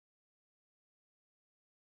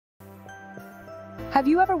Have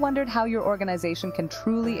you ever wondered how your organization can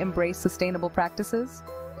truly embrace sustainable practices?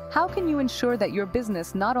 How can you ensure that your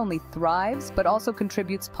business not only thrives, but also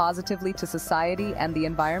contributes positively to society and the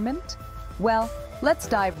environment? Well, let's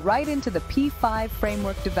dive right into the P5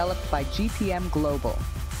 framework developed by GPM Global.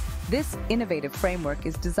 This innovative framework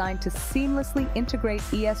is designed to seamlessly integrate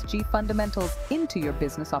ESG fundamentals into your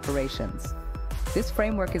business operations. This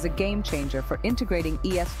framework is a game changer for integrating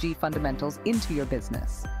ESG fundamentals into your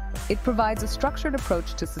business. It provides a structured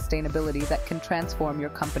approach to sustainability that can transform your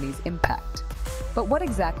company's impact. But what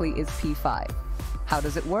exactly is P5? How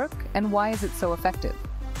does it work, and why is it so effective?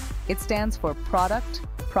 It stands for Product,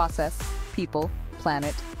 Process, People,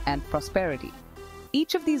 Planet, and Prosperity.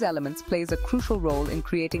 Each of these elements plays a crucial role in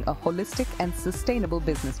creating a holistic and sustainable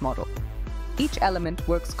business model. Each element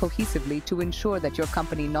works cohesively to ensure that your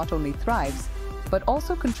company not only thrives, but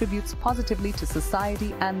also contributes positively to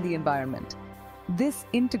society and the environment. This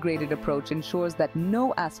integrated approach ensures that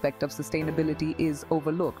no aspect of sustainability is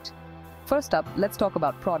overlooked. First up, let's talk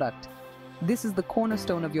about product. This is the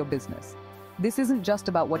cornerstone of your business. This isn't just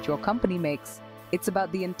about what your company makes, it's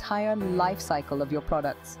about the entire life cycle of your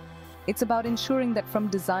products. It's about ensuring that from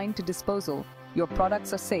design to disposal, your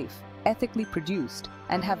products are safe, ethically produced,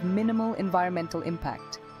 and have minimal environmental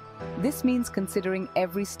impact. This means considering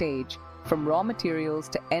every stage, from raw materials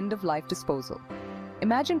to end-of-life disposal.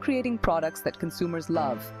 Imagine creating products that consumers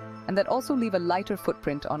love and that also leave a lighter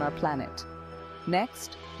footprint on our planet.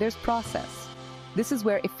 Next, there's process. This is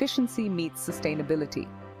where efficiency meets sustainability.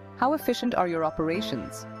 How efficient are your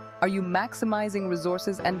operations? Are you maximizing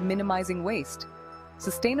resources and minimizing waste?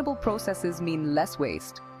 Sustainable processes mean less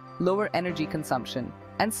waste, lower energy consumption,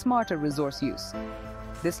 and smarter resource use.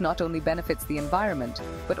 This not only benefits the environment,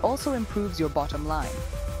 but also improves your bottom line.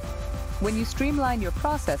 When you streamline your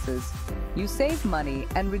processes, you save money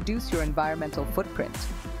and reduce your environmental footprint.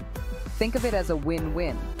 Think of it as a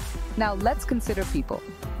win-win. Now let's consider people.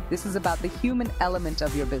 This is about the human element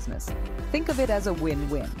of your business. Think of it as a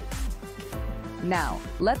win-win. Now,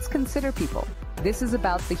 let's consider people. This is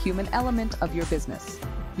about the human element of your business.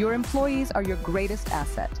 Your employees are your greatest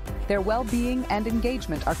asset. Their well-being and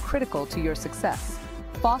engagement are critical to your success.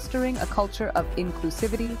 Fostering a culture of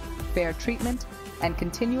inclusivity, fair treatment, and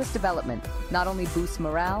continuous development not only boosts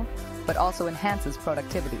morale, but also enhances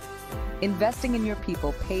productivity. Investing in your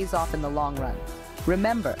people pays off in the long run.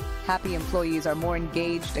 Remember, happy employees are more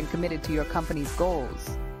engaged and committed to your company's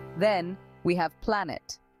goals. Then, we have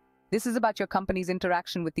Planet. This is about your company's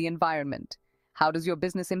interaction with the environment. How does your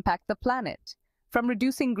business impact the planet? From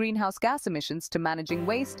reducing greenhouse gas emissions to managing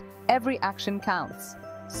waste, every action counts.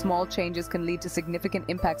 Small changes can lead to significant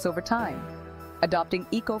impacts over time. Adopting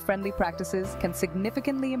eco-friendly practices can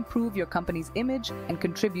significantly improve your company's image and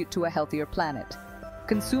contribute to a healthier planet.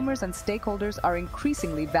 Consumers and stakeholders are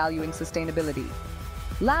increasingly valuing sustainability.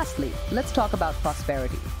 Lastly, let's talk about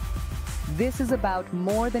prosperity. This is about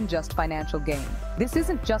more than just financial gain. This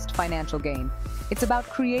isn't just financial gain. It's about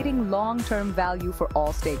creating long-term value for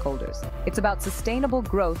all stakeholders. It's about sustainable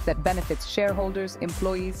growth that benefits shareholders,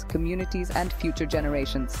 employees, communities, and future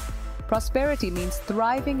generations. Prosperity means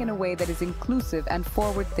thriving in a way that is inclusive and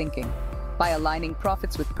forward-thinking. By aligning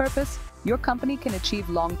profits with purpose, your company can achieve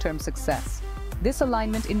long-term success. This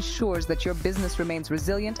alignment ensures that your business remains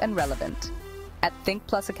resilient and relevant. At Think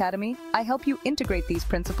Plus Academy, I help you integrate these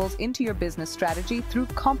principles into your business strategy through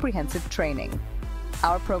comprehensive training.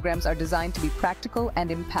 Our programs are designed to be practical and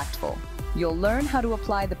impactful. You'll learn how to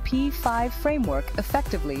apply the P5 framework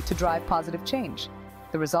effectively to drive positive change.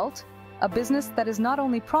 The result? A business that is not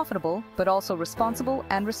only profitable, but also responsible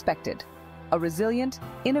and respected. A resilient,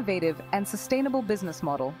 innovative, and sustainable business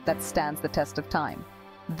model that stands the test of time.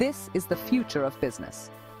 This is the future of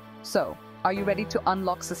business. So, are you ready to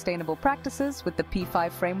unlock sustainable practices with the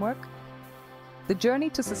P5 framework? The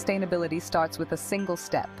journey to sustainability starts with a single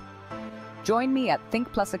step. Join me at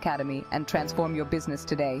Think Plus Academy and transform your business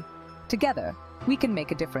today. Together, we can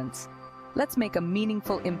make a difference. Let's make a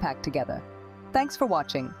meaningful impact together. Thanks for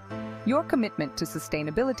watching. Your commitment to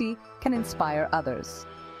sustainability can inspire others.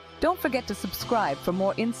 Don't forget to subscribe for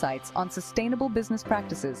more insights on sustainable business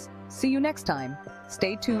practices. See you next time.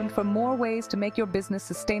 Stay tuned for more ways to make your business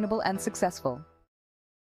sustainable and successful.